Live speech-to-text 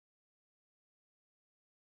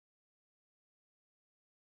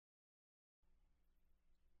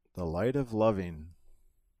The light of loving.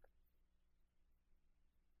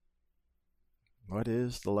 What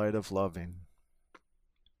is the light of loving?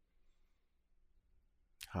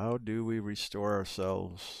 How do we restore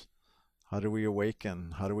ourselves? How do we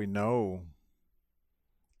awaken? How do we know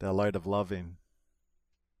that light of loving?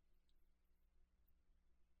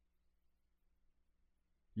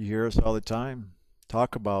 You hear us all the time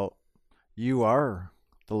talk about you are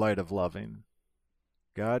the light of loving.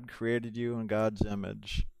 God created you in God's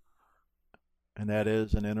image, and that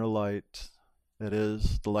is an inner light. That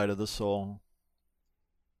is the light of the soul,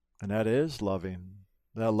 and that is loving.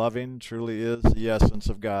 That loving truly is the essence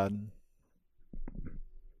of God.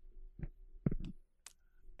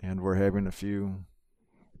 And we're having a few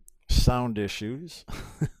sound issues.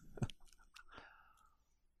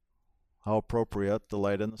 How appropriate, the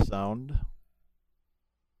light and the sound.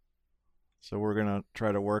 So we're going to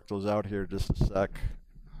try to work those out here just a sec.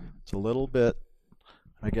 It's a little bit,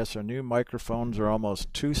 I guess our new microphones are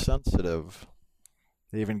almost too sensitive.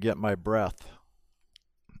 They even get my breath.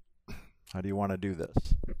 How do you want to do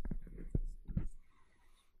this?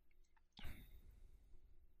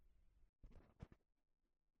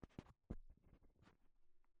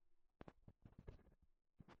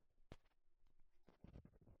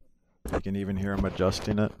 You can even hear them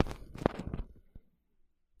adjusting it.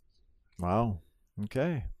 Wow.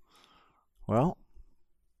 Okay. Well,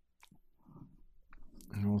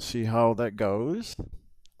 we'll see how that goes.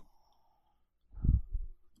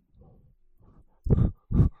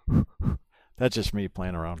 That's just me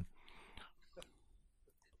playing around.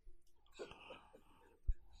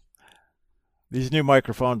 These new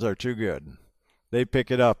microphones are too good. They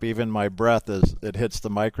pick it up. Even my breath, as it hits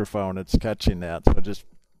the microphone, it's catching that. So just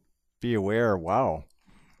be aware. Wow.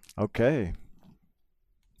 Okay.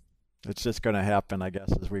 It's just going to happen, I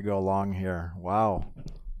guess, as we go along here. Wow.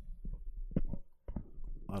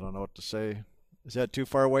 I don't know what to say. Is that too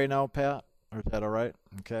far away now, Pat? Or is that all right?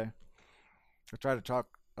 Okay. I try to talk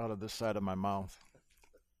out of this side of my mouth.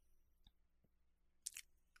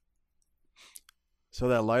 So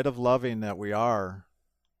that light of loving that we are,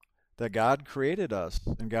 that God created us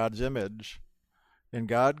in God's image, and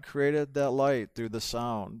God created that light through the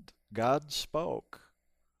sound. God spoke.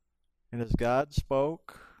 And as God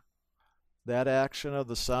spoke, that action of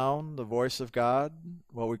the sound, the voice of God,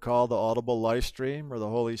 what we call the audible life stream or the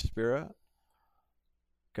Holy Spirit,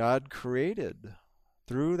 God created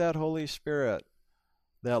through that Holy Spirit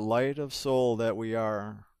that light of soul that we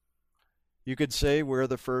are. You could say we're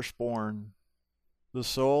the firstborn. The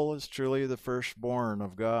soul is truly the firstborn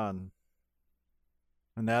of God.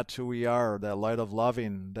 And that's who we are, that light of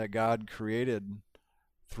loving that God created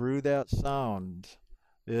through that sound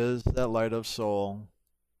is that light of soul.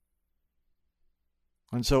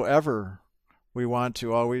 And so ever we want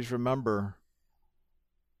to always remember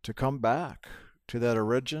to come back to that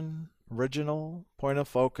original point of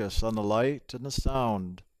focus on the light and the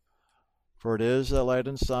sound. For it is that light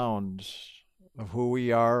and sound of who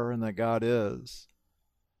we are and that God is.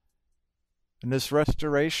 And this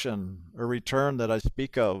restoration or return that I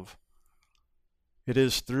speak of, it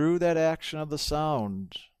is through that action of the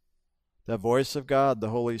sound, that voice of God, the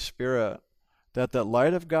Holy Spirit, that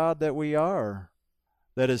light of God that we are,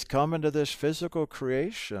 that has come into this physical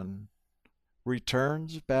creation,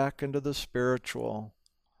 returns back into the spiritual.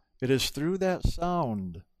 It is through that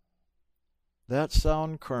sound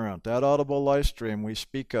current, that audible life stream we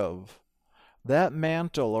speak of, that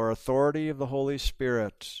mantle or authority of the Holy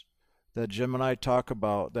Spirit that Jim and I talk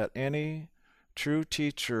about, that any true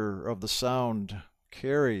teacher of the sound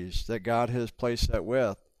carries, that God has placed that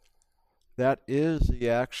with, that is the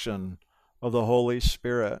action of the Holy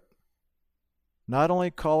Spirit. Not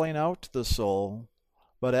only calling out to the soul,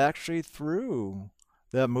 but actually through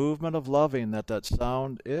that movement of loving that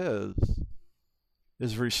sound is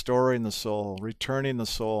restoring the soul, returning the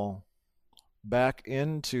soul back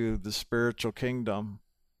into the spiritual kingdom,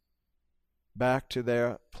 back to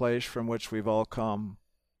that place from which we've all come.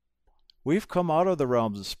 We've come out of the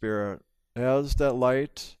realms of spirit as that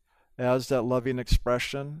light, as that loving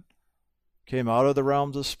expression, came out of the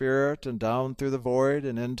realms of spirit and down through the void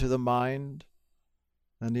and into the mind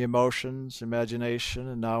and the emotions, imagination,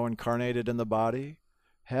 and now incarnated in the body,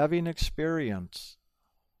 having experience.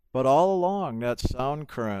 But all along, that sound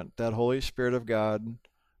current, that Holy Spirit of God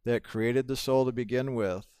that created the soul to begin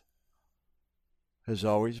with, has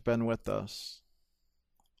always been with us.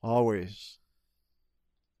 Always.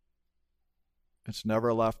 It's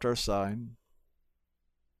never left our side.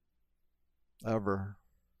 Ever.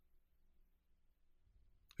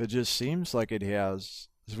 It just seems like it has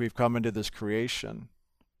as we've come into this creation.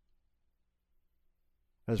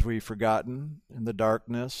 as we've forgotten in the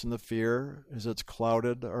darkness and the fear as it's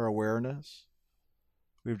clouded our awareness.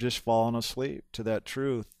 We've just fallen asleep to that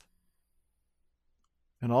truth.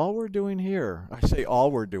 And all we're doing here, I say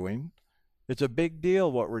all we're doing, it's a big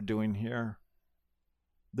deal what we're doing here.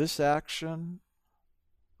 This action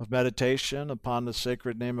of meditation upon the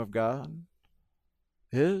sacred name of God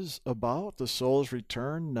is about the soul's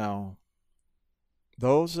return now.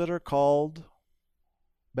 Those that are called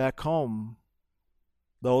back home,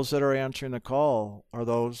 those that are answering the call, are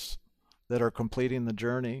those that are completing the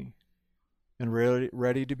journey and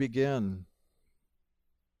ready to begin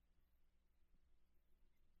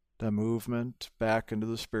the movement back into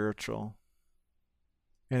the spiritual.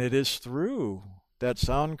 And it is through that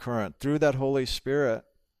sound current, through that Holy Spirit,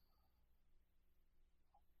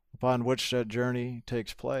 upon which that journey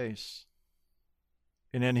takes place.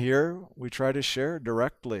 And in here, we try to share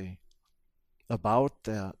directly about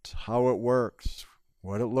that, how it works,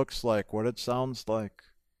 what it looks like, what it sounds like,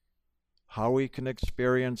 how we can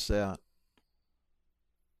experience that.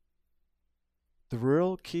 The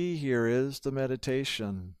real key here is the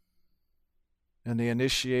meditation and the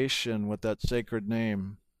initiation with that sacred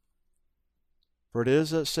name. For it is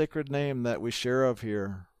that sacred name that we share of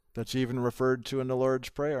here, that's even referred to in the Lord's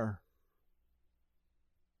Prayer.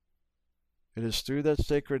 It is through that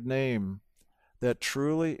sacred name that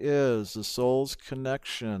truly is the soul's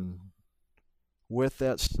connection with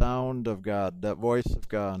that sound of God, that voice of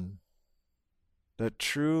God, that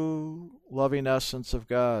true loving essence of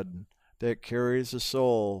God that carries the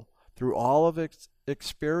soul through all of its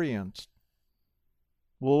experience.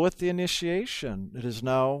 Well, with the initiation, it is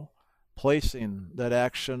now placing that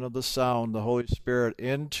action of the sound, the Holy Spirit,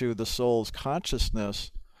 into the soul's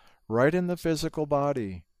consciousness right in the physical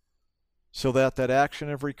body, so that that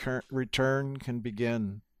action of return can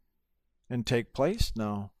begin and take place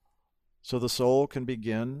now. So the soul can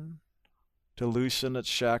begin to loosen its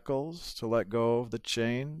shackles, to let go of the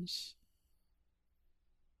chains,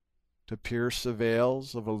 to pierce the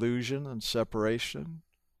veils of illusion and separation,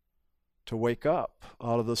 to wake up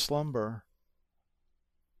out of the slumber.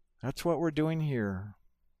 That's what we're doing here.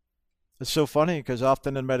 It's so funny because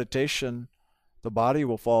often in meditation, the body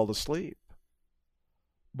will fall asleep.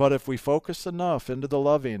 But if we focus enough into the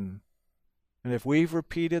loving, and if we've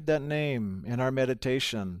repeated that name in our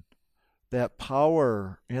meditation, that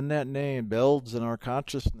power in that name builds in our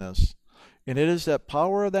consciousness. And it is that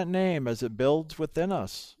power of that name as it builds within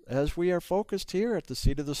us, as we are focused here at the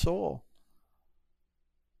seat of the soul.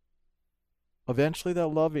 Eventually that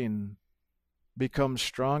loving becomes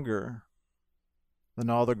stronger than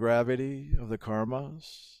all the gravity of the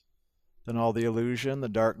karmas, than all the illusion, the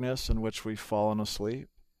darkness in which we've fallen asleep.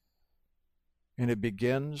 And it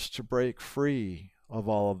begins to break free of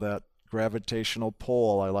all of that gravitational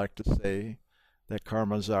pull, I like to say, that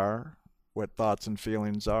karmas are, what thoughts and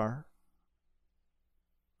feelings are.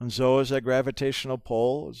 And so as that gravitational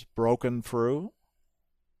pull is broken through,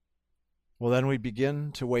 well, then we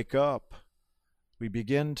begin to wake up. We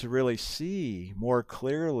begin to really see more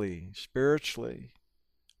clearly, spiritually.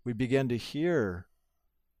 We begin to hear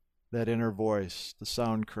that inner voice, the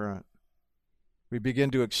sound current. We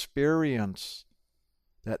begin to experience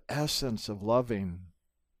that essence of loving.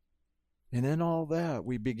 And in all that,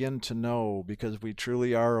 we begin to know, because we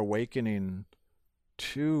truly are awakening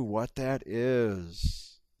to what that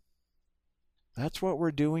is. That's what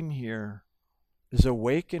we're doing here, is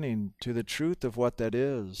awakening to the truth of what that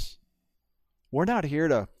is. We're not here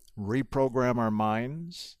to reprogram our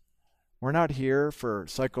minds. We're not here for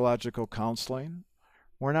psychological counseling.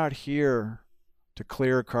 We're not here to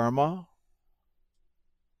clear karma.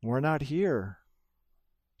 We're not here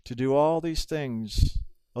to do all these things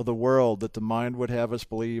of the world that the mind would have us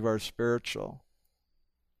believe are spiritual.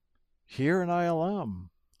 Here in ILM,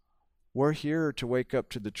 we're here to wake up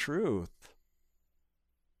to the truth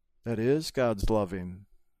that is God's loving.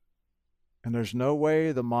 And there's no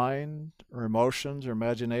way the mind or emotions or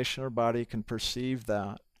imagination or body can perceive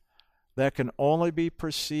that. That can only be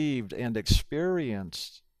perceived and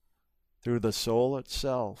experienced through the soul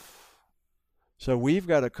itself. So we've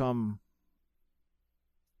got to come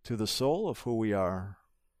to the soul of who we are,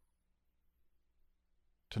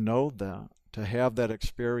 to know that, to have that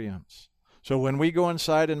experience. So when we go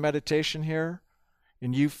inside in meditation here,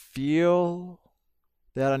 and you feel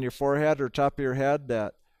that on your forehead or top of your head,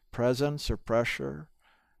 that presence or pressure,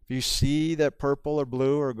 if you see that purple or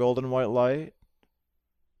blue or golden white light,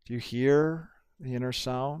 if you hear the inner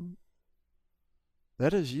sound,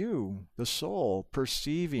 that is you, the soul,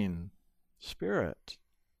 perceiving spirit.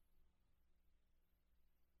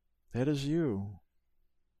 That is you.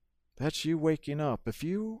 That's you waking up. If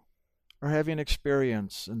you are having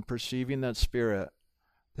experience and perceiving that spirit,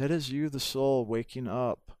 that is you, the soul, waking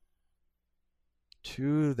up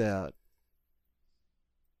to that.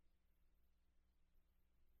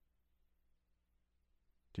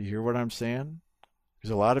 Do you hear what I'm saying?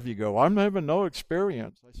 Because a lot of you go, I'm having no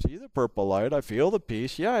experience. I see the purple light. I feel the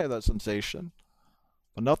peace. Yeah, I have that sensation.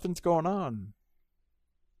 But nothing's going on.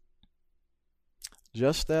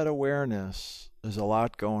 Just that awareness. There's a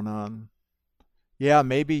lot going on. Yeah,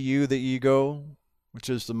 maybe you, the ego, which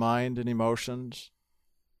is the mind and emotions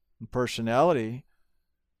and personality,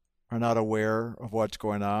 are not aware of what's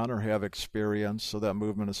going on or have experience of that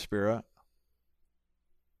movement of spirit.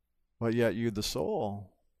 But yet you, the soul,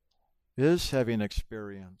 is having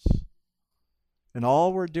experience. And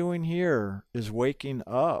all we're doing here is waking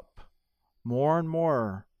up more and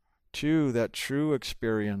more to that true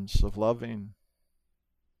experience of loving.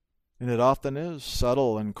 And it often is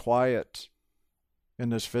subtle and quiet in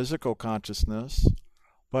this physical consciousness.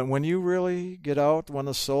 But when you really get out, when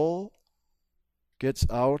the soul gets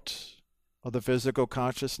out of the physical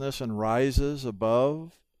consciousness and rises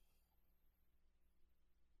above,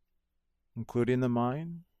 including the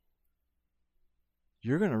mind,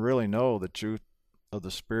 you're going to really know the truth of the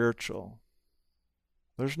spiritual.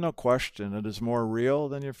 There's no question. It is more real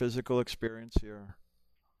than your physical experience here.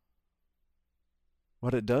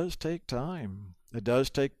 But it does take time. It does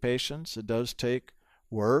take patience. It does take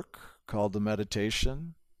work called the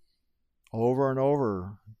meditation. Over and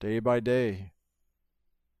over, day by day.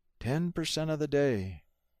 10% of the day.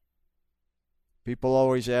 People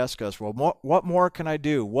always ask us, well, what more can I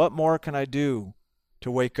do? What more can I do to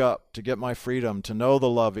wake up, to get my freedom, to know the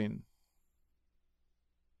loving?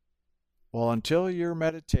 Well, until you're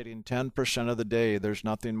meditating 10% of the day, there's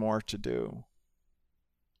nothing more to do.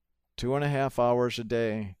 2.5 hours a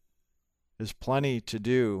day is plenty to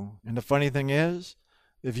do. And the funny thing is,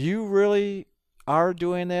 if you really are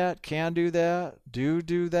doing that, can do that, do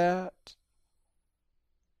that,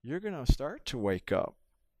 you're going to start to wake up.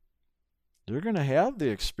 You're going to have the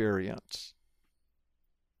experience.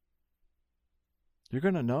 You're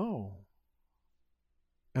going to know.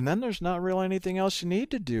 And then there's not really anything else you need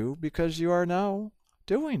to do because you are now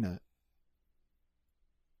doing it.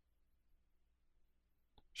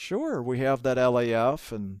 Sure, we have that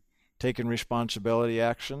LAF and taking responsibility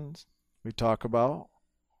actions we talk about.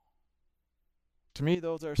 To me,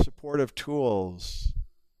 those are supportive tools.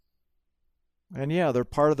 And yeah, they're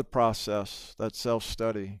part of the process, that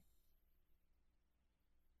self-study.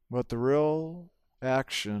 But the real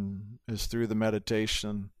action is through the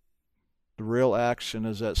meditation. The real action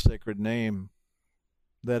is that sacred name,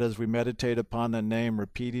 that as we meditate upon that name,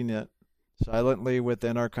 repeating it silently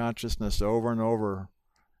within our consciousness over and over,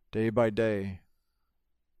 day by day,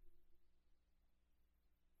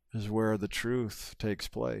 is where the truth takes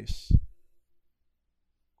place.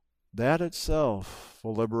 That itself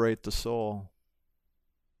will liberate the soul.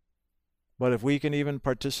 But if we can even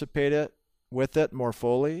participate with it more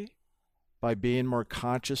fully, by being more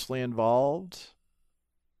consciously involved,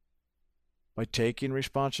 by taking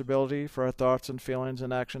responsibility for our thoughts and feelings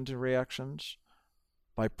and actions and reactions,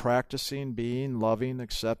 by practicing being loving,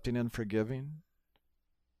 accepting, and forgiving.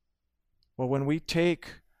 Well, when we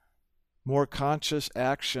take more conscious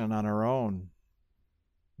action on our own,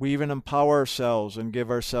 we even empower ourselves and give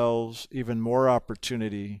ourselves even more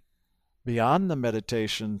opportunity beyond the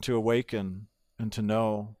meditation to awaken and to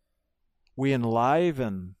know. We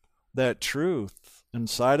enliven that truth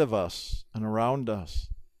inside of us and around us.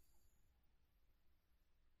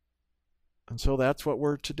 And so that's what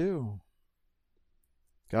we're to do.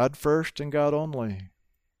 God first and God only.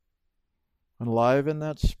 Enliven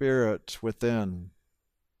that spirit within.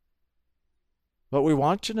 But we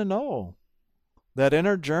want you to know that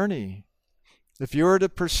inner journey, if you were to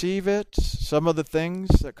perceive it, some of the things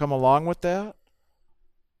that come along with that,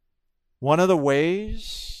 one of the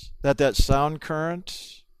ways that sound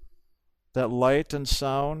current, that light and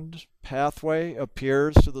sound pathway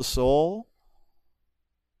appears to the soul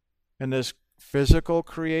in this physical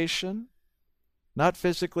creation, not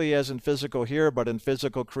physically as in physical here, but in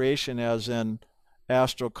physical creation as in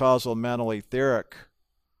astral, causal, mental, etheric.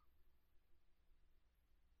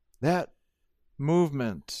 That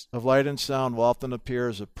movement of light and sound will often appear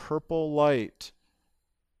as a purple light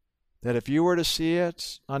that if you were to see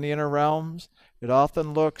it on the inner realms, it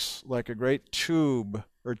often looks like a great tube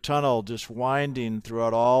or tunnel just winding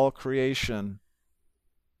throughout all creation.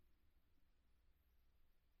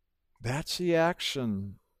 That's the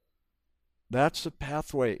action. That's the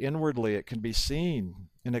pathway inwardly. It can be seen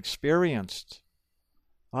and experienced.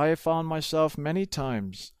 I have found myself many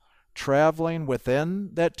times traveling within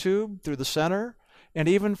that tube through the center and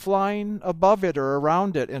even flying above it or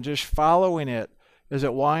around it and just following it as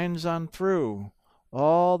it winds on through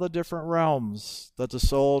all the different realms that the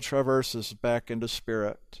soul traverses back into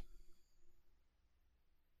spirit.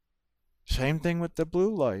 Same thing with the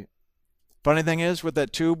blue light. Funny thing is, with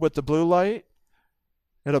that tube with the blue light,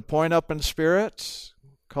 at a point up in spirit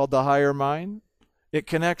called the higher mind, it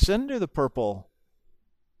connects into the purple.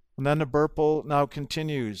 And then the purple now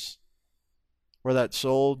continues where that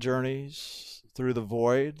soul journeys through the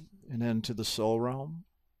void and into the soul realm,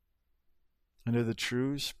 into the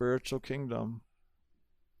true spiritual kingdom.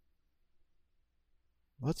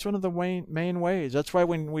 That's one of the main ways. That's why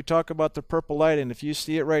when we talk about the purple light, and if you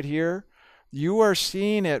see it right here, you are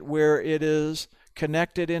seeing it where it is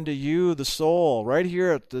connected into you, the soul, right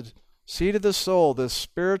here at the seat of the soul, the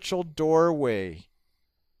spiritual doorway.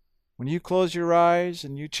 When you close your eyes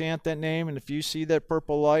and you chant that name, and if you see that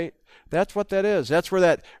purple light, that's what that is. That's where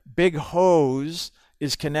that big hose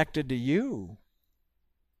is connected to you.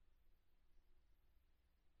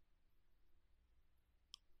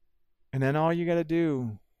 And then all you got to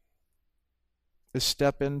do is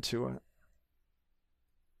step into it.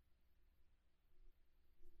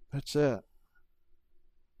 That's it.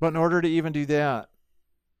 But in order to even do that,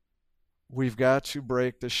 we've got to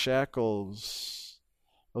break the shackles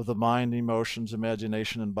of the mind, emotions,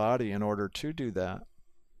 imagination, and body in order to do that.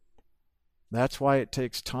 That's why it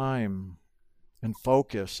takes time and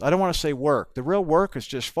focus. I don't want to say work. The real work is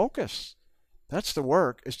just focus. That's the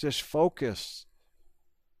work. It's just focus.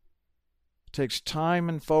 It takes time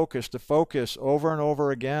and focus to focus over and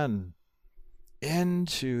over again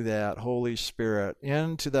into that Holy Spirit,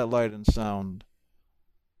 into that light and sound,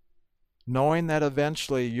 knowing that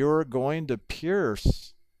eventually you're going to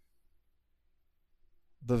pierce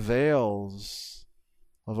the veils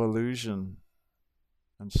of illusion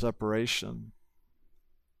and separation.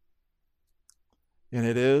 And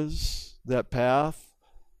it is that path,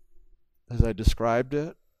 as I described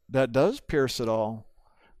it, that does pierce it all,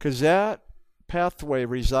 because that pathway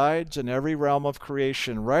resides in every realm of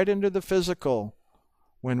creation, right into the physical.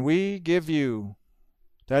 When we give you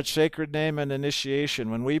that sacred name and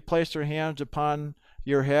initiation, when we place our hands upon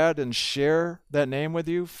your head and share that name with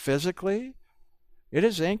you physically, it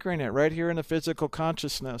is anchoring it right here in the physical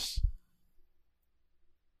consciousness.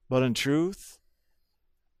 But in truth,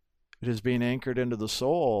 it is being anchored into the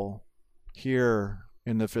soul here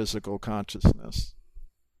in the physical consciousness.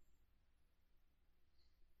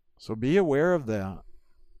 So be aware of that.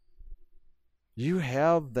 You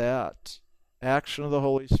have that action of the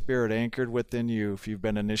Holy Spirit anchored within you if you've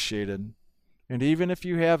been initiated. And even if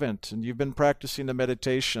you haven't, and you've been practicing the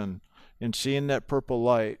meditation and seeing that purple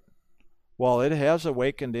light, while it has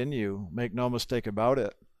awakened in you, make no mistake about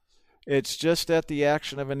it, it's just that the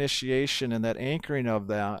action of initiation and that anchoring of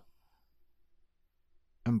that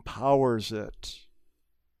empowers it,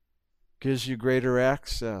 gives you greater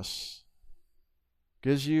access,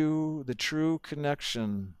 gives you the true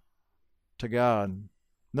connection to God.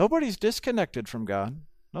 Nobody's disconnected from God.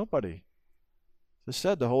 Nobody. As I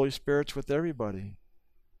said, the Holy Spirit's with everybody.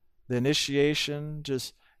 The initiation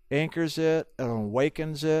just anchors it and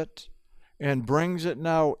awakens it and brings it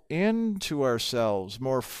now into ourselves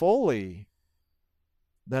more fully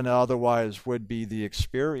than otherwise would be the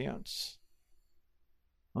experience.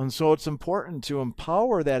 And so it's important to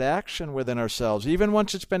empower that action within ourselves. Even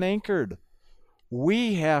once it's been anchored,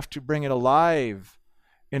 we have to bring it alive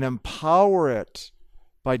and empower it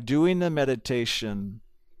by doing the meditation,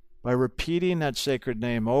 by repeating that sacred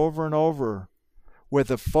name over and over with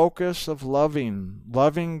a focus of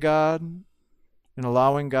loving God and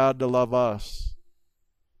allowing God to love us.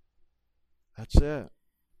 That's it.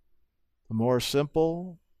 The more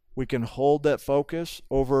simple we can hold that focus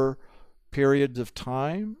over periods of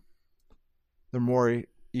time, the more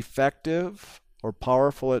effective or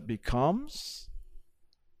powerful it becomes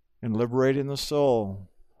in liberating the soul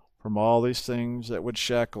from all these things that would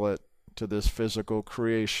shackle it to this physical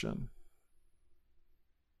creation.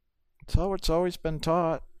 It's how it's always been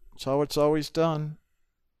taught. It's how it's always done.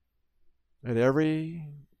 At every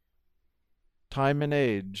time and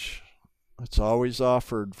age, it's always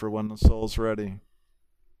offered for when the soul's ready.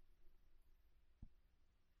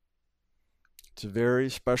 It's a very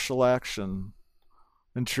special action.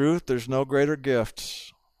 In truth, there's no greater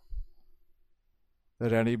gift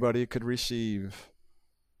that anybody could receive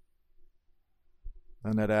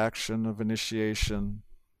than that action of initiation.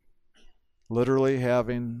 Literally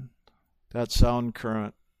having that sound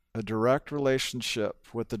current, a direct relationship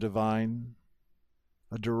with the divine,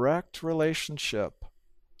 a direct relationship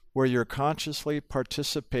where you're consciously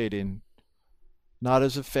participating not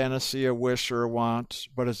as a fantasy, a wish, or a want,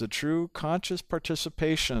 but as a true conscious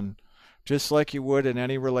participation, just like you would in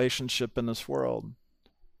any relationship in this world.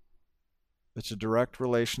 It's a direct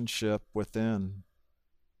relationship within,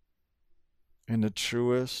 in the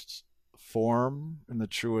truest form, in the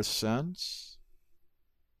truest sense.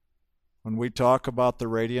 When we talk about the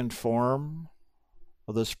radiant form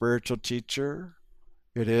of the spiritual teacher,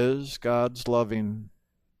 it is God's loving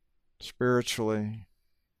spiritually.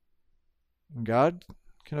 And God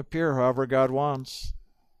can appear however God wants,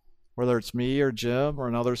 whether it's me or Jim or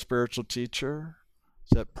another spiritual teacher.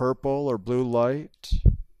 Is that purple or blue light?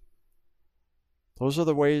 Those are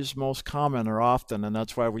the ways most common or often, and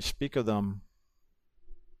that's why we speak of them.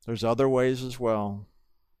 There's other ways as well.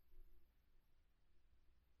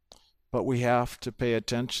 But we have to pay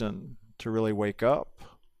attention to really wake up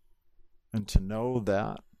and to know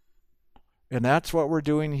that. And that's what we're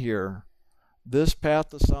doing here. This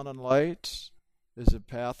path of sun and light is a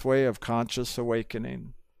pathway of conscious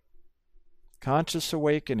awakening. Conscious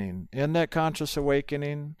awakening. In that conscious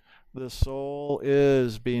awakening, the soul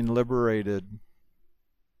is being liberated.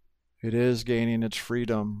 It is gaining its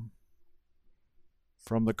freedom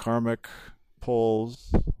from the karmic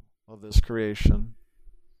pulls of this creation.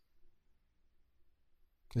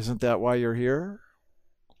 Isn't that why you're here?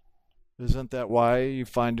 Isn't that why you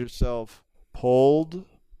find yourself pulled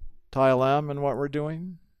to ILM in what we're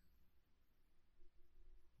doing?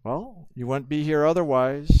 Well, you wouldn't be here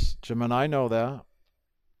otherwise. Jim and I know that.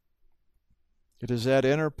 It is that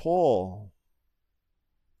inner pull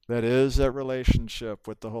that is that relationship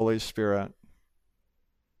with the Holy Spirit.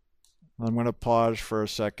 I'm going to pause for a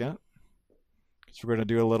second because we're going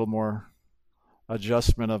to do a little more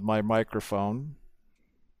adjustment of my microphone.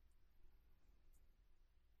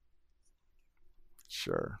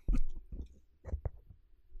 Sure.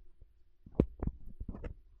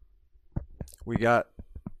 We got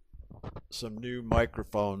some new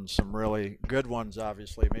microphones, some really good ones,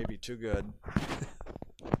 obviously, maybe too good.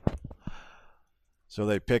 So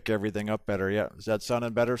they pick everything up better. Yeah, is that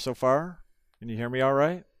sounding better so far? Can you hear me all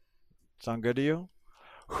right? Sound good to you?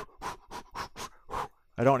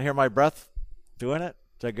 I don't hear my breath doing it.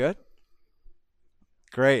 Is that good?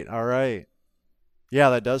 Great. All right. Yeah,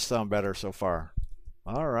 that does sound better so far.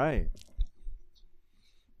 All right.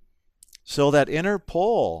 So that inner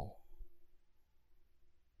pull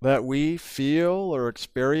that we feel or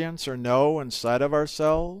experience or know inside of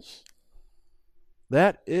ourselves,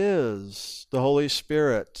 that is the Holy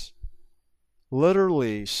Spirit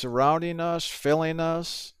literally surrounding us, filling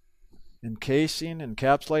us,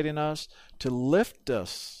 encapsulating us, to lift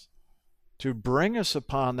us, to bring us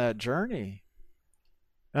upon that journey.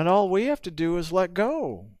 And all we have to do is let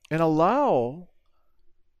go and allow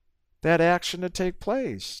that action to take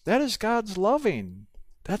place. That is God's loving.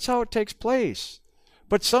 That's how it takes place.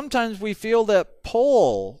 But sometimes we feel that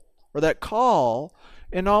pull or that call,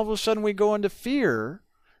 and all of a sudden we go into fear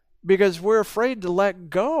because we're afraid to let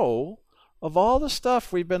go of all the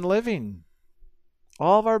stuff we've been living.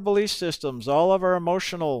 All of our belief systems, all of our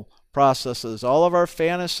emotional processes, all of our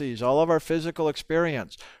fantasies, all of our physical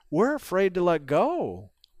experience. We're afraid to let go.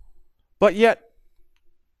 But yet,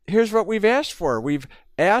 here's what we've asked for. We've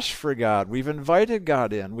asked for God. We've invited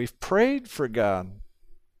God in. We've prayed for God.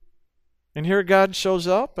 And here God shows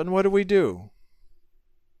up, and what do?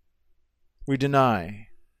 We deny.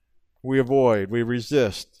 We avoid. We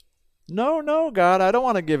resist. No, God, I don't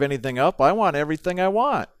want to give anything up. I want everything I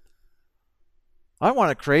want. I want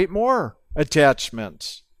to create more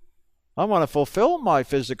attachments. I want to fulfill my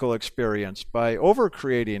physical experience by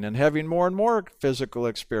overcreating and having more and more physical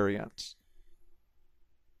experience.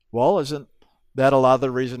 Well, isn't that a lot of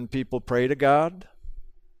the reason people pray to God?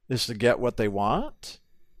 Is to get what they want?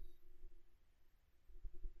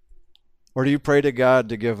 Or do you pray to God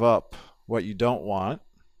to give up what you don't want?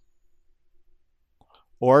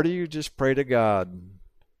 Or do you just pray to God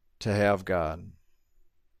to have God?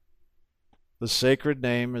 The sacred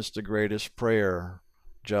name is the greatest prayer,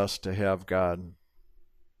 just to have God.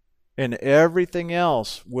 And everything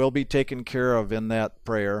else will be taken care of in that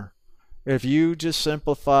prayer. If you just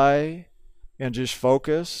simplify and just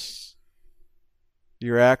focus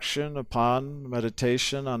your action upon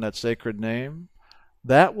meditation on that sacred name,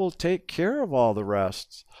 that will take care of all the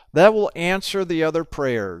rest. That will answer the other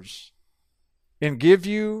prayers and give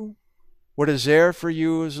you what is there for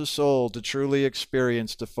you as a soul to truly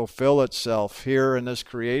experience, to fulfill itself here in this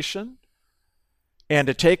creation, and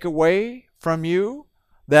to take away from you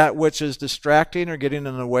that which is distracting or getting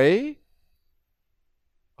in the way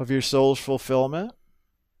of your soul's fulfillment.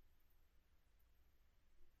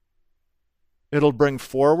 It'll bring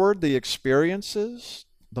forward the experiences,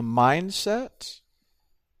 the mindset,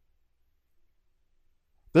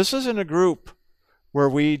 This isn't a group where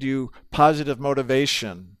we do positive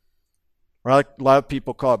motivation, or like a lot of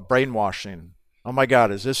people call it brainwashing. Oh my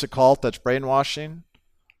God, is this a cult that's brainwashing?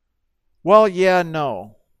 Well, yeah,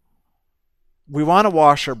 no. We want to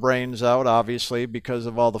wash our brains out, obviously, because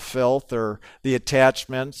of all the filth or the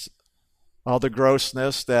attachments, all the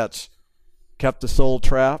grossness that's kept the soul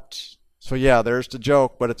trapped. So yeah, there's the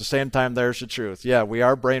joke, but at the same time, there's the truth. Yeah, we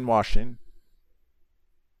are brainwashing.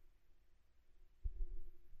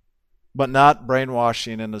 But not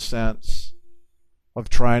brainwashing in the sense of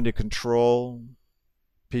trying to control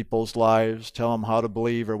people's lives, tell them how to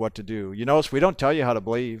believe or what to do. You notice we don't tell you how to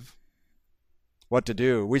believe, what to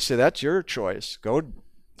do. We say that's your choice. Go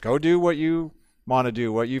do what you want to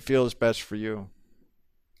do, what you feel is best for you.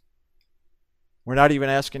 We're not even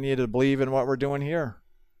asking you to believe in what we're doing here.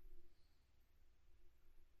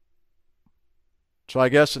 So I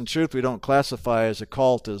guess in truth we don't classify as a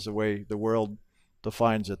cult as the way the world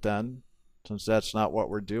defines it then, since that's not what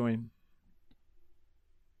we're doing.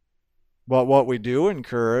 But what we do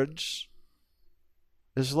encourage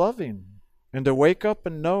is loving. And to wake up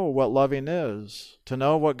and know what loving is, to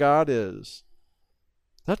know what God is.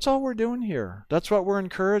 That's all we're doing here. That's what we're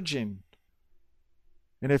encouraging.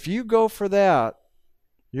 And if you go for that,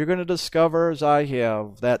 you're going to discover, as I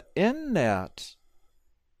have, that in that,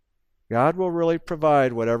 God will really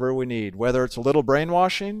provide whatever we need, whether it's a little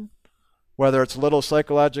brainwashing, whether it's a little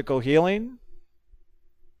psychological healing,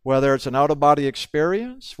 whether it's an out-of-body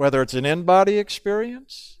experience, whether it's an in-body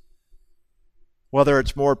experience, whether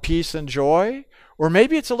it's more peace and joy, or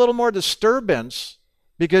maybe it's a little more disturbance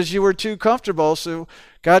because you were too comfortable, so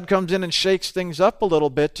God comes in and shakes things up a little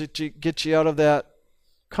bit to get you out of that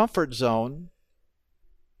comfort zone,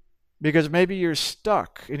 because maybe you're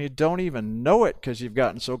stuck and you don't even know it because you've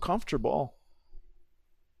gotten so comfortable.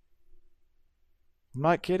 I'm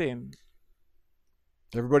not kidding.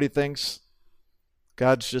 Everybody thinks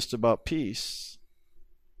God's just about peace.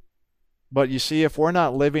 But you see, if we're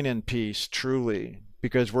not living in peace truly,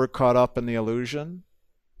 because we're caught up in the illusion,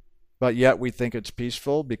 but yet we think it's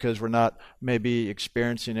peaceful because we're not maybe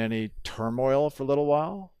experiencing any turmoil for a little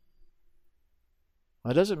while,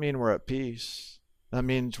 that doesn't mean we're at peace. That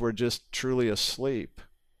means we're just truly asleep.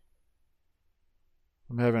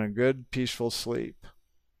 I'm having a good, peaceful sleep.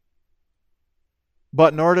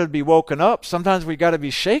 But in order to be woken up, sometimes we got to be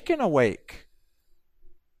shaken awake.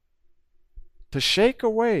 To shake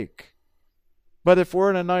awake. But if we're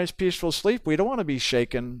in a nice, peaceful sleep, we don't want to be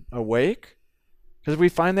shaken awake because we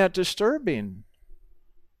find that disturbing.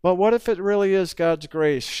 But what if it really is God's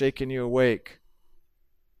grace shaking you awake?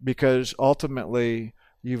 Because ultimately,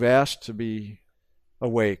 you've asked to be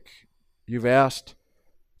awake. You've asked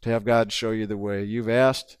to have God show you the way. You've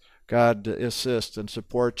asked God to assist and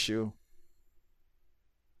support you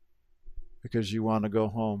because you want to go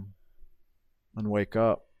home and wake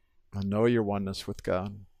up and know your oneness with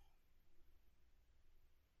God.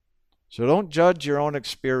 So don't judge your own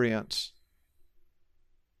experience,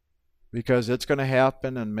 because it's going to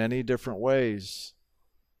happen in many different ways.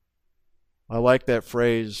 I like that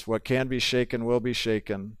phrase, what can be shaken will be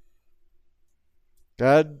shaken.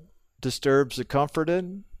 God disturbs the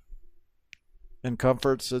comforted and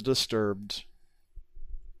comforts the disturbed.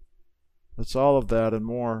 It's all of that and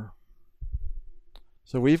more.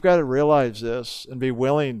 So we've got to realize this and be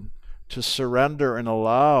willing to surrender and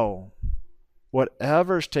allow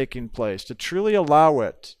whatever's taking place, to truly allow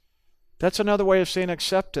it. That's another way of saying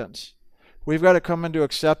acceptance. We've got to come into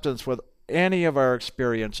acceptance with any of our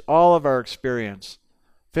experience, all of our experience,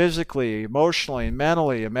 physically, emotionally,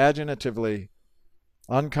 mentally, imaginatively,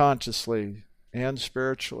 unconsciously, and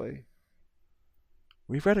spiritually.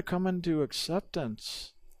 We've got to come into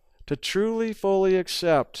acceptance. To truly, fully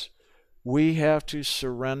accept, we have to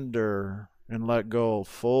surrender and let go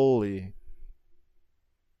fully.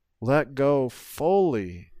 Let go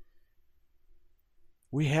fully.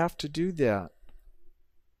 We have to do that.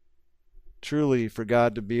 Truly, for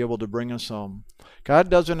God to be able to bring us home. God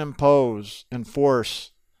doesn't impose,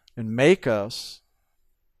 enforce, and make us.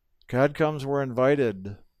 God comes, we're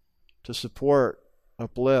invited to support,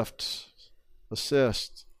 uplift,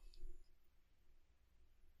 assist.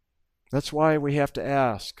 That's why we have to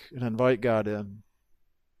ask and invite God in.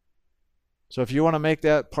 So if you want to make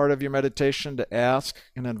that part of your meditation, to ask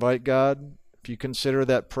and invite God, if you consider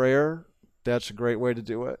that prayer, that's a great way to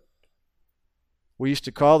do it. We used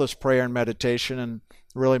to call this prayer and meditation, and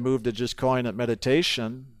really moved to just calling it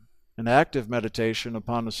meditation, an active meditation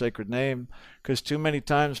upon the sacred name, because too many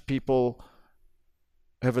times people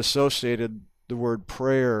have associated the word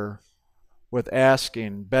prayer with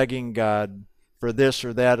asking, begging God for this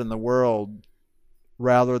or that in the world,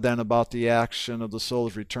 rather than about the action of the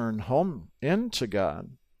soul's return home into God.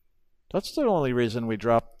 That's the only reason we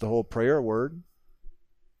dropped the whole prayer word.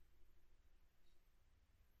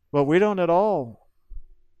 But we don't at all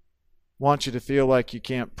want you to feel like you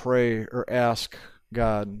can't pray or ask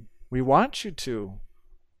God. We want you to.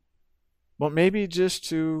 But maybe just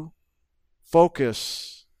to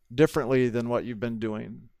focus differently than what you've been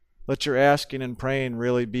doing. Let your asking and praying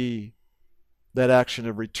really be that action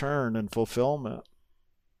of return and fulfillment,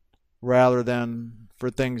 rather than for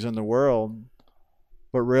things in the world,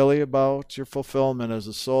 but really about your fulfillment as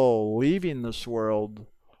a soul, leaving this world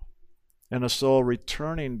and a soul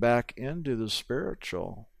returning back into the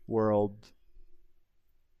spiritual world.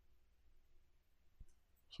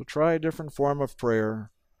 So try a different form of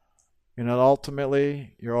prayer. And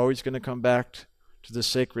ultimately, you're always going to come back to the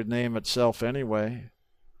sacred name itself anyway.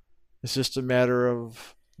 It's just a matter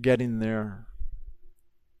of getting there.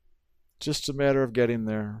 Just a matter of getting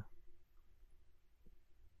there.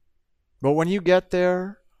 But when you get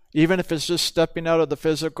there, even if it's just stepping out of the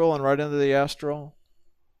physical and right into the astral,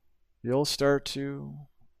 you'll start to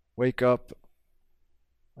wake up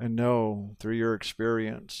and know through your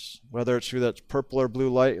experience, whether it's through that purple or blue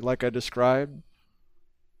light like I described,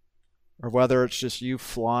 or whether it's just you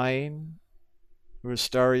flying through a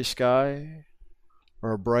starry sky,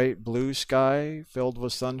 or a bright blue sky filled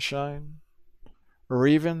with sunshine, or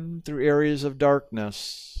even through areas of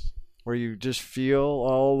darkness where you just feel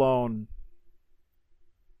all alone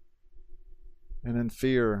and in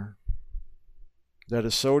fear that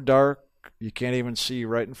is so dark you can't even see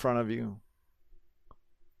right in front of you.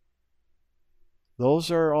 Those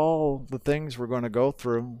are all the things we're going to go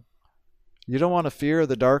through. You don't want to fear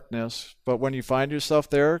the darkness, but when you find yourself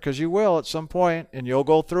there, because you will at some point, and you'll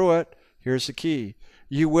go through it, here's the key.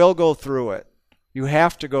 You will go through it. You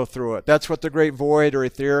have to go through it. That's what the great void or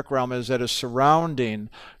etheric realm is that is surrounding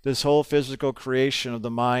this whole physical creation of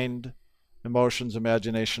the mind, emotions,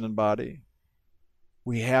 imagination, and body.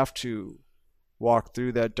 We have to walk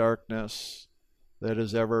through that darkness that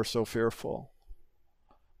is ever so fearful.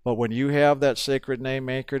 But when you have that sacred name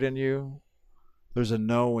anchored in you, there's a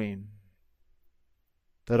knowing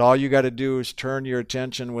that all you got to do is turn your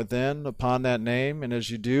attention within upon that name, and as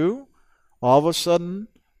you do, all of a sudden,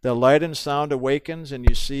 the light and sound awakens and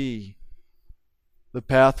you see the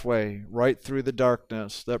pathway right through the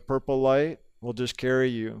darkness. That purple light will just carry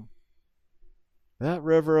you. That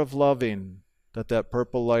river of loving that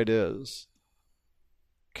purple light is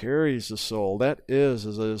carries the soul. That is,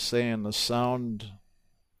 as I was saying, the sound.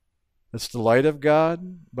 It's the light of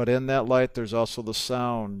God, but in that light there's also the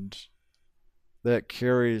sound that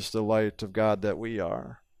carries the light of God that we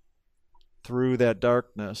are through that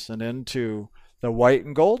darkness and into the white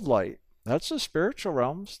and gold light. That's the spiritual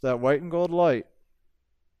realms, that white and gold light.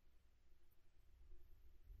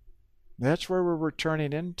 That's where we're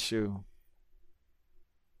returning into.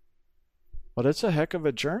 But it's a heck of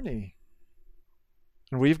a journey.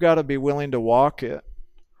 And we've got to be willing to walk it.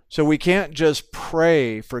 So we can't just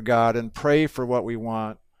pray for God and pray for what we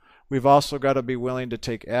want. We've also got to be willing to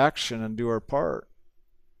take action and do our part.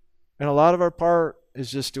 And a lot of our part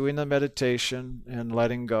is just doing the meditation and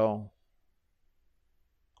letting go.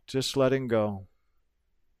 Just letting go.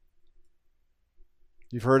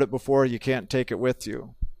 You've heard it before, you can't take it with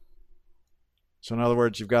you. So in other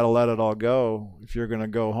words, you've got to let it all go if you're going to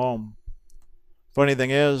go home. Funny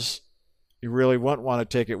thing is, you really wouldn't want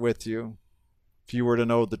to take it with you if you were to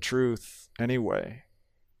know the truth anyway.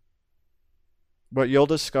 But you'll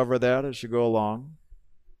discover that as you go along.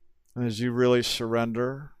 And as you really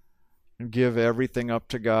surrender and give everything up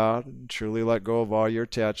to God and truly let go of all your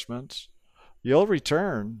attachments, you'll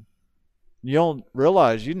return. You'll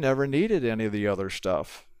realize you never needed any of the other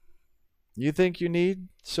stuff. You think you need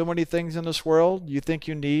so many things in this world? You think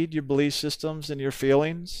you need your belief systems and your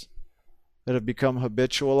feelings that have become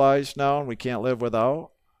habitualized now and we can't live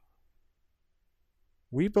without?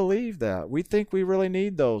 We believe that. We think we really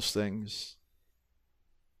need those things.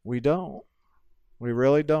 We don't. We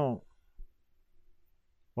really don't.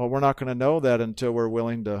 Well, we're not going to know that until we're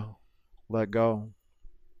willing to let go.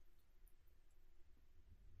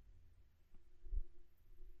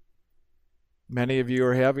 Many of you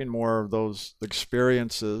are having more of those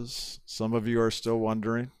experiences. Some of you are still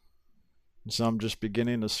wondering, and some just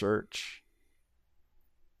beginning to search.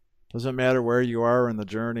 Doesn't matter where you are in the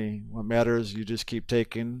journey. What matters is you just keep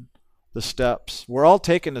taking the steps. We're all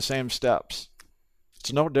taking the same steps.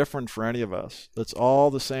 It's no different for any of us. It's all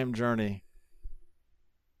the same journey.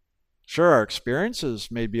 Sure, our experiences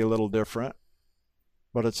may be a little different,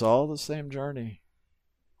 but it's all the same journey.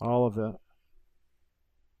 All of it.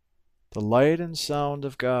 The light and sound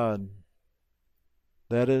of God.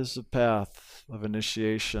 That is the path of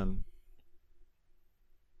initiation.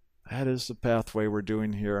 That is the pathway we're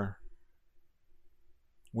doing here.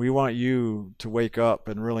 We want you to wake up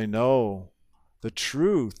and really know the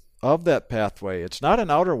truth of that pathway. It's not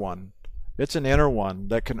an outer one. It's an inner one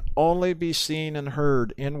that can only be seen and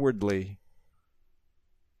heard inwardly.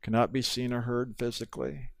 Cannot be seen or heard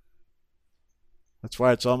physically. That's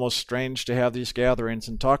why it's almost strange to have these gatherings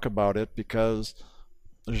and talk about it, because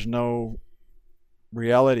there's no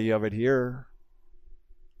reality of it here.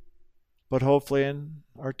 But hopefully in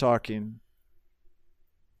our talking,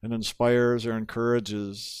 it inspires or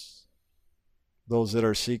encourages those that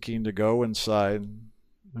are seeking to go inside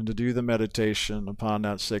and to do the meditation upon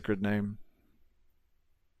that sacred name,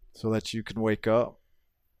 so that you can wake up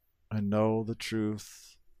and know the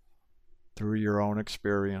truth through your own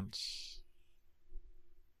experience.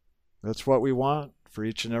 That's what we want for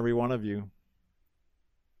each and every one of you.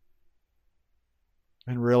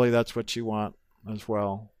 And really, that's what you want as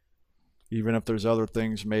well. Even if there's other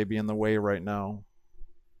things maybe in the way right now,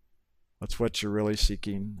 that's what you're really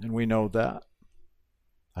seeking. And we know that.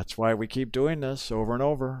 That's why we keep doing this over and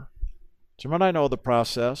over. Jim and I know the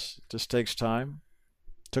process. It just takes time.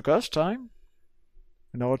 It took us time.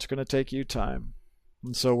 We know it's going to take you time.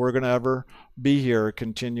 And so we're going to ever be here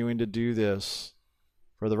continuing to do this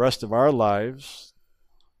for the rest of our lives.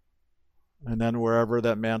 And then wherever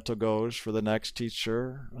that mantle goes for the next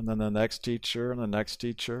teacher, and then the next teacher, and the next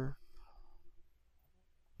teacher,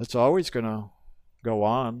 it's always going to go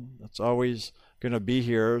on. It's always going to be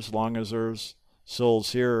here as long as there's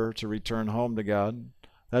souls here to return home to God.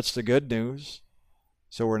 That's the good news.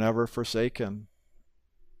 So we're never forsaken.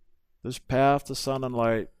 This path to sun and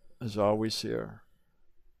light is always here.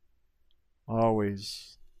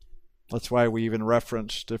 Always. That's why we even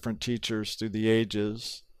reference different teachers through the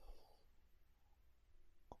ages,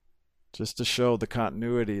 just to show the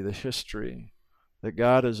continuity, the history, that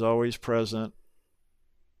God is always present,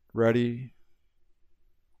 ready,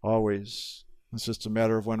 always. It's just a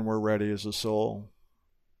matter of when we're ready as a soul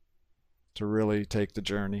to really take the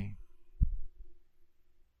journey.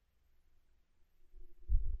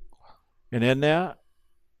 And in that,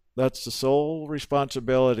 that's the sole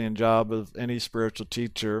responsibility and job of any spiritual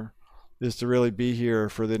teacher, is to really be here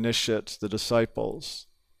for the initiates, the disciples.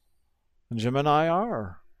 And Jim and I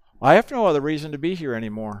are. I have no other reason to be here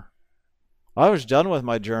anymore. I was done with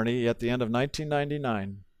my journey at the end of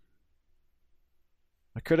 1999.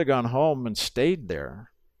 I could have gone home and stayed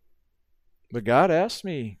there. But God asked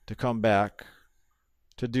me to come back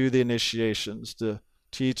to do the initiations, to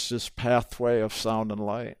teach this pathway of sound and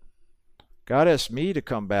light. God asked me to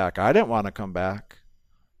come back. I didn't want to come back.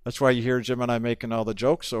 That's why you hear Jim and I making all the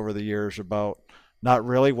jokes over the years about not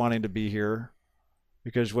really wanting to be here.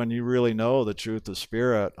 Because when you really know the truth of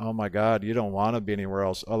Spirit, oh my God, you don't want to be anywhere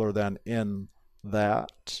else other than in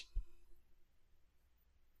that.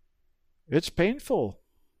 It's painful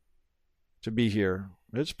to be here.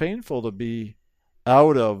 It's painful to be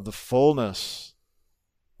out of the fullness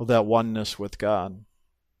of that oneness with God.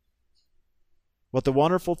 But the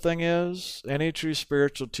wonderful thing is, any true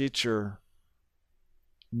spiritual teacher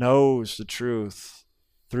knows the truth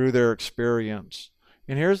through their experience.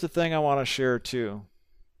 And here's the thing I want to share too.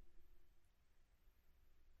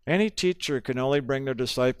 Any teacher can only bring their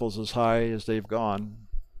disciples as high as they've gone,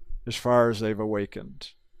 as far as they've awakened.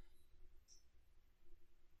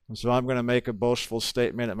 And so I'm going to make a boastful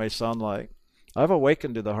statement. It may sound like, I've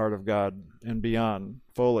awakened to the heart of God and beyond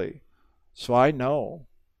fully. So I know.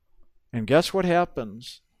 And guess what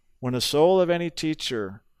happens? When the soul of any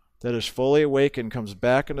teacher that is fully awakened comes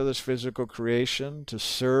back into this physical creation to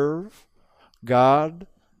serve God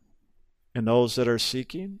and those that are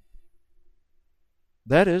seeking,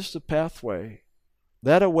 that is the pathway.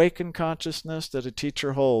 That awakened consciousness that a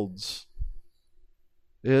teacher holds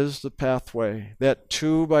is the pathway. That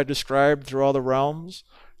tube I described through all the realms,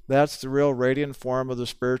 that's the real radiant form of the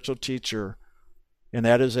spiritual teacher. And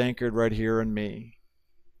that is anchored right here in me,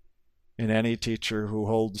 in any teacher who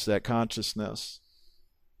holds that consciousness.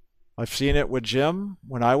 I've seen it with Jim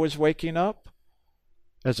when I was waking up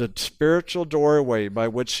as a spiritual doorway by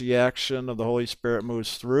which the action of the Holy Spirit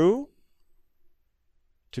moves through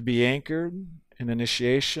to be anchored in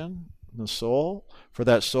initiation in the soul, for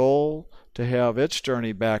that soul to have its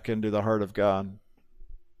journey back into the heart of God.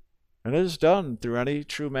 And it is done through any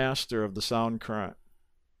true master of the sound current.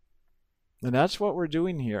 And that's what we're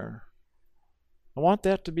doing here. I want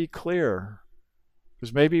that to be clear,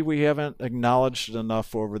 because maybe we haven't acknowledged it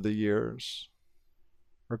enough over the years,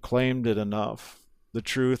 or claimed it enough, the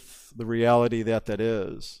truth, the reality that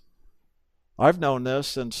is. I've known this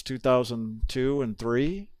since 2002 and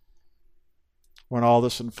 3, when all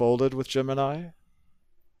this unfolded with Jim and I.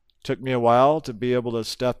 Took me a while to be able to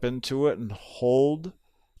step into it and hold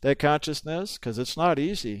that consciousness, because it's not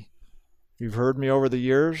easy. You've heard me over the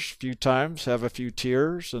years a few times have a few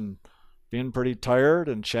tears and being pretty tired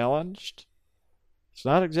and challenged. It's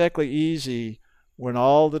not exactly easy when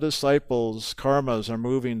all the disciples' karmas are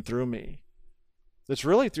moving through me. It's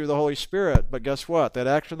really through the Holy Spirit, but guess what? That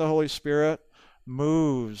action of the Holy Spirit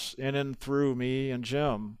moves in and through me and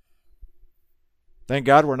Jim. Thank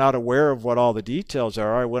God we're not aware of what all the details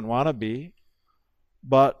are. I wouldn't want to be.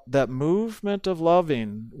 But that movement of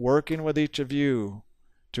loving, working with each of you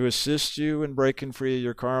to assist you in breaking free of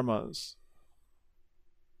your karmas,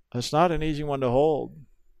 it's not an easy one to hold.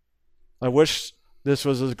 I wish this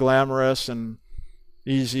was as glamorous and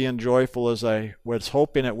easy and joyful as I was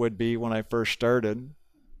hoping it would be when I first started.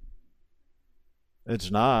 It's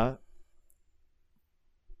not.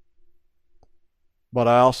 But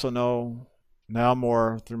I also know now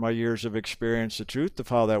more through my years of experience the truth of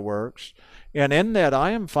how that works. And in that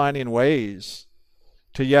I am finding ways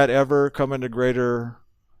to yet ever come into greater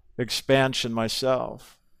expansion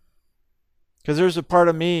myself. Because there's a part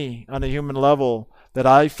of me on a human level that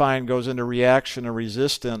I find goes into reaction and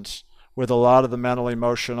resistance with a lot of the mental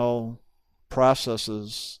emotional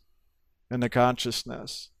processes in the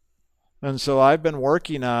consciousness. And so I've been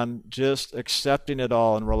working on just accepting it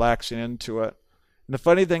all and relaxing into it. And the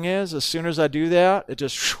funny thing is, as soon as I do that, it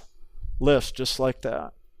just lifts just like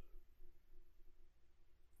that.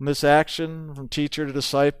 And this action from teacher to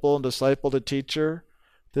disciple and disciple to teacher,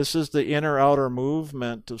 this is the inner-outer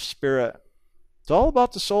movement of spirit. It's all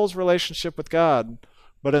about the soul's relationship with God.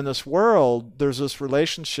 But in this world, there's this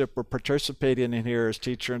relationship we're participating in here as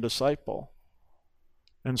teacher and disciple.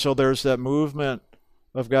 And so there's that movement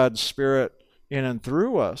of God's Spirit in and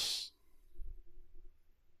through us.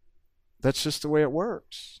 That's just the way it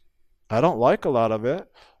works. I don't like a lot of it,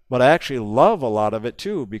 but I actually love a lot of it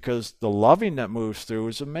too, because the loving that moves through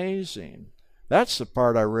is amazing. That's the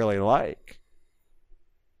part I really like.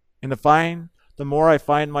 And the more I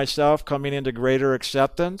find myself coming into greater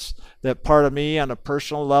acceptance, that part of me on a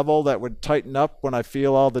personal level that would tighten up when I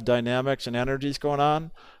feel all the dynamics and energies going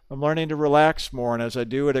on, I'm learning to relax more, and as I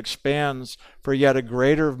do, it expands for yet a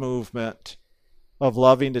greater movement of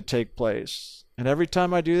loving to take place. And every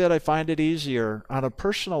time I do that, I find it easier on a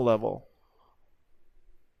personal level.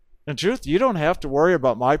 In truth, you don't have to worry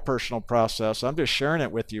about my personal process. I'm just sharing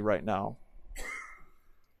it with you right now.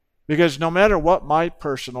 Because no matter what my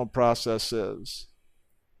personal process is,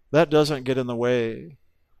 that doesn't get in the way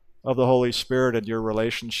of the Holy Spirit and your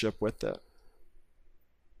relationship with it.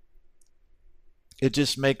 It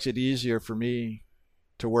just makes it easier for me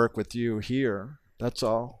to work with you here. That's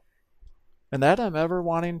all. And that I'm ever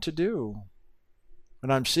wanting to do.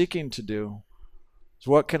 And I'm seeking to do.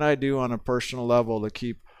 So what can I do on a personal level to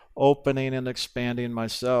keep opening and expanding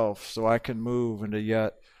myself so I can move into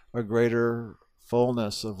yet a greater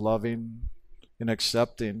fullness of loving and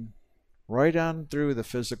accepting right on through the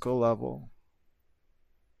physical level.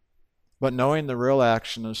 But knowing the real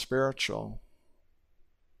action is spiritual.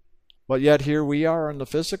 But yet here we are in the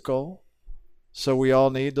physical, so we all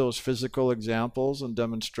need those physical examples and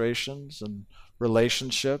demonstrations and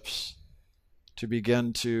relationships to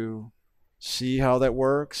begin to see how that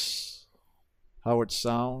works, how it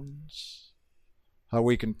sounds, how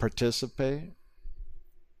we can participate.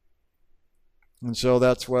 And so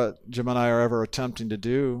that's what Jim and I are ever attempting to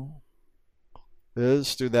do,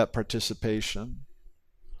 is through that participation.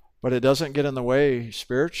 But it doesn't get in the way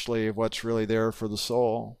spiritually of what's really there for the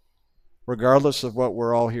soul, regardless of what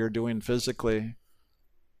we're all here doing physically,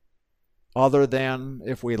 other than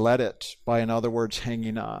if we let it, by in other words,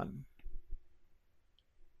 hanging on.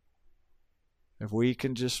 If we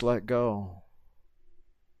can just let go,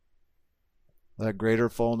 that greater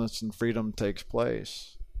fullness and freedom takes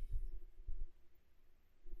place.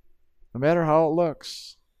 No matter how it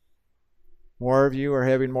looks. More of you are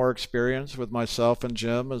having more experience with myself and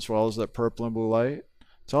Jim, as well as that purple and blue light.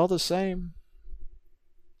 It's all the same.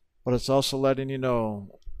 But it's also letting you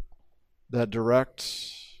know that direct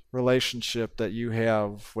relationship that you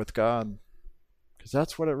have with God. Because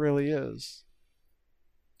that's what it really is.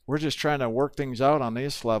 We're just trying to work things out on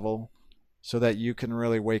this level so that you can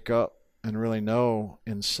really wake up and really know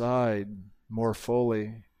inside more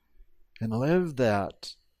fully and live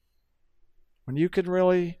that. When you can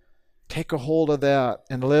really take a hold of that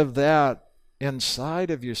and live that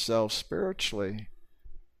inside of yourself spiritually,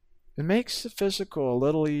 it makes the physical a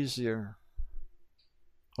little easier.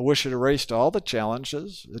 I wish it erased all the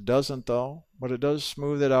challenges. It doesn't though, but it does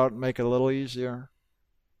smooth it out and make it a little easier.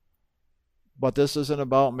 But this isn't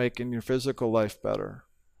about making your physical life better.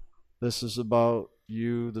 This is about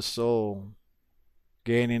you, the soul,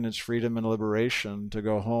 gaining its freedom and liberation to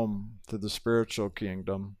go home to the spiritual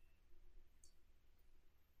kingdom.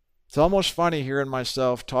 It's almost funny hearing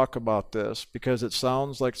myself talk about this because it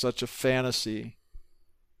sounds like such a fantasy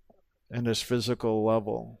in this physical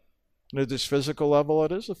level. And at this physical level,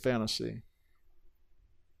 it is a fantasy.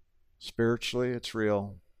 Spiritually, it's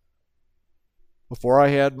real. Before I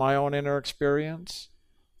had my own inner experience,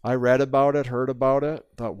 I read about it, heard about it,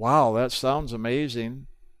 thought, wow, that sounds amazing.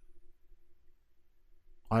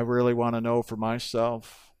 I really want to know for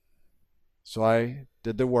myself. So I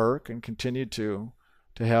did the work and continued to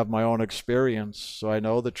have my own experience so I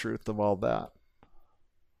know the truth of all that.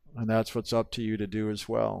 And that's what's up to you to do as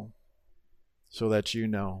well, so that you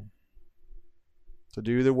know. To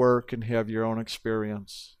do the work and have your own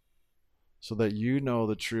experience so that you know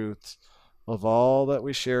the truth of all that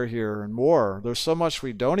we share here and more. There's so much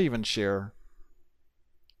we don't even share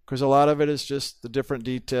because a lot of it is just the different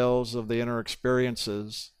details of the inner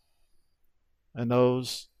experiences. And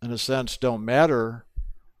those, in a sense, don't matter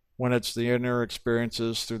when it's the inner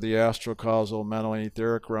experiences through the astral, causal, mental, and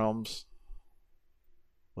etheric realms.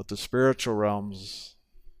 But the spiritual realms,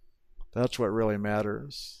 that's what really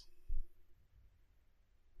matters.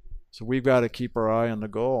 So we've got to keep our eye on the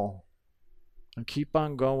goal and keep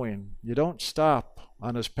on going. You don't stop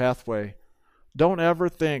on this pathway. Don't ever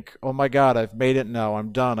think, oh my God, I've made it now.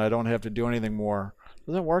 I'm done. I don't have to do anything more. It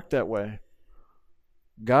doesn't work that way.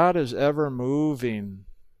 God is ever moving.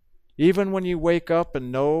 Even when you wake up and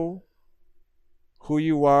know who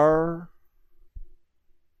you are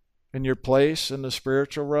in your place in the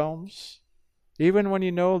spiritual realms, even when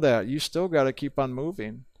you know that, you still got to keep on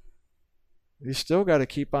moving. You still got to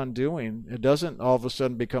keep on doing. It doesn't all of a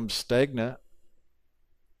sudden become stagnant.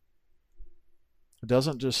 It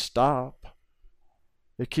doesn't just stop.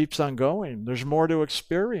 It keeps on going. There's more to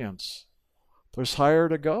experience. There's higher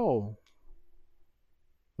to go.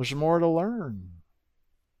 There's more to learn.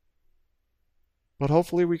 But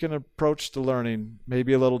hopefully we can approach the learning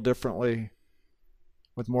maybe a little differently,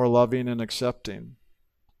 with more loving and accepting.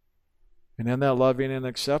 And in that loving and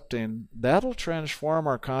accepting, that'll transform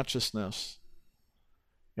our consciousness.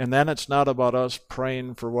 And then it's not about us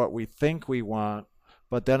praying for what we think we want,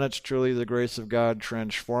 but then it's truly the grace of God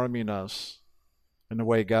transforming us in the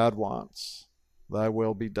way God wants. Thy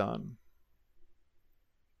will be done.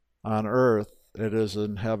 On earth, it is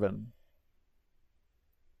in heaven.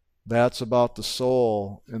 That's about the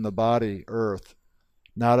soul in the body, earth.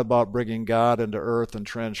 Not about bringing God into earth and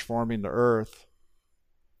transforming the earth,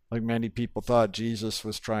 like many people thought Jesus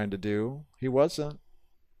was trying to do. He wasn't.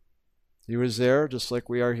 He was there, just like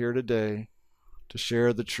we are here today, to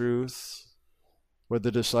share the truth with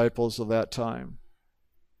the disciples of that time.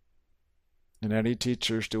 And any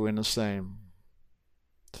teacher's doing the same.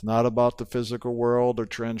 It's not about the physical world or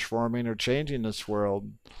transforming or changing this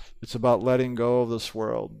world. It's about letting go of this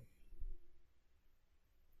world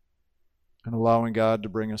and allowing God to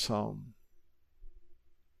bring us home.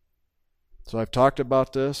 So I've talked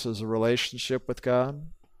about this as a relationship with God,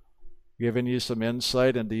 giving you some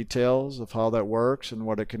insight and details of how that works and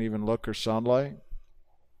what it can even look or sound like.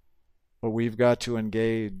 But we've got to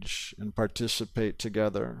engage and participate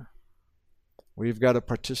together. We've got to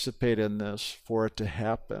participate in this for it to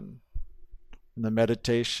happen. And the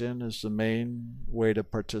meditation is the main way to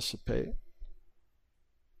participate.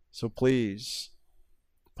 So please,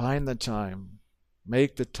 find the time.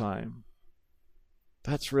 Make the time.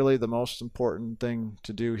 That's really the most important thing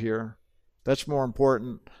to do here. That's more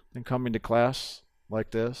important than coming to class like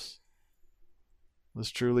this. It's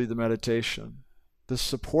truly the meditation. This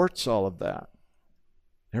supports all of that.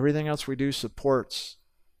 Everything else we do supports.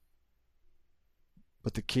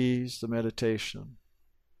 But the key is the meditation.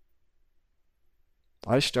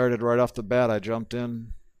 I started right off the bat. I jumped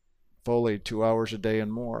in fully 2 hours a day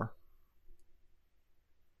and more.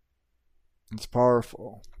 It's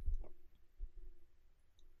powerful.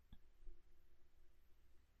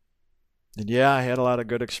 And yeah, I had a lot of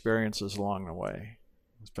good experiences along the way.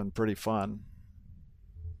 It's been pretty fun.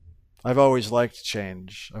 I've always liked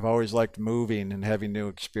change. I've always liked moving and having new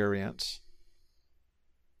experience.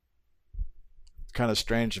 It's kind of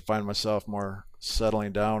strange to find myself more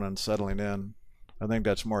settling down and settling in. I think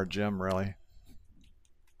that's more Jim, really.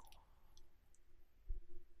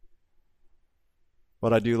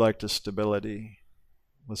 But I do like the stability,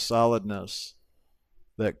 the solidness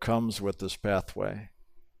that comes with this pathway.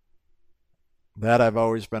 That I've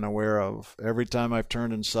always been aware of. Every time I've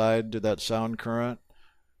turned inside to that sound current,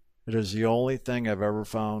 it is the only thing I've ever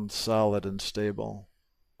found solid and stable.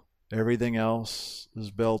 Everything else is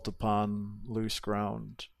built upon loose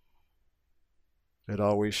ground. It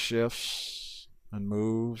always shifts and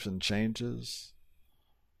moves and changes,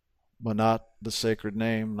 but not the sacred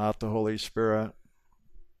name, not the Holy Spirit,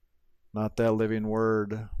 not that living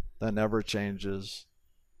word that never changes.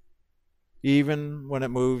 Even when it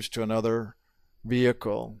moves to another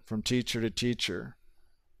vehicle from teacher to teacher,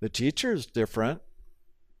 the teacher is different,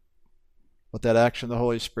 but that action of the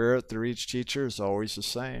Holy Spirit through each teacher is always the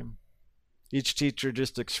same. Each teacher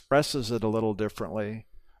just expresses it a little differently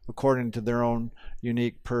according to their own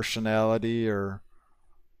unique personality or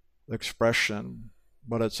expression,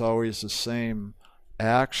 but it's always the same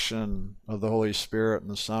action of the Holy Spirit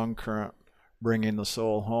and the sound current bringing the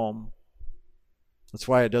soul home. That's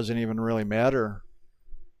why it doesn't even really matter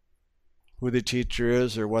who the teacher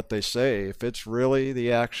is or what they say. If it's really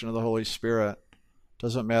the action of the Holy Spirit, it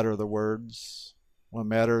doesn't matter the words. What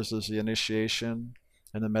matters is the initiation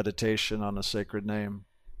and the meditation on the sacred name.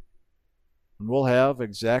 And we'll have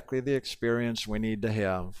exactly the experience we need to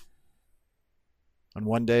have. And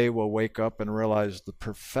one day we'll wake up and realize the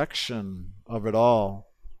perfection of it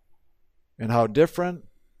all and how different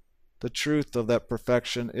the truth of that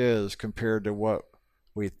perfection is compared to what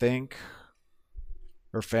we think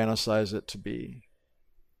or fantasize it to be.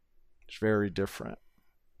 It's very different.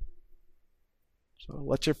 So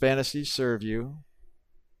let your fantasies serve you,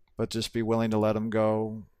 but just be willing to let them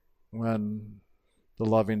go when the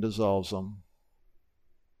loving dissolves them.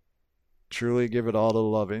 Truly give it all to the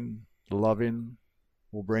loving. The loving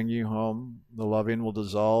will bring you home. The loving will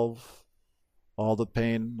dissolve all the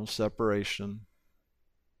pain of separation.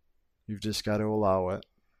 You've just got to allow it.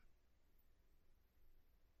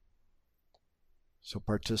 So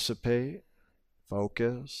participate,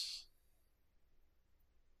 focus,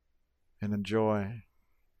 and enjoy.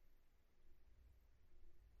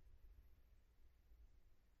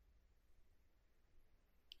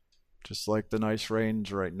 Just like the nice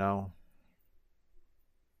rains right now.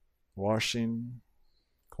 Washing,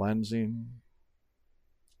 cleansing,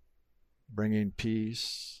 bringing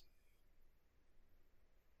peace.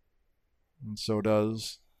 And so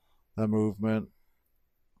does the movement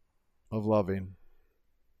of loving.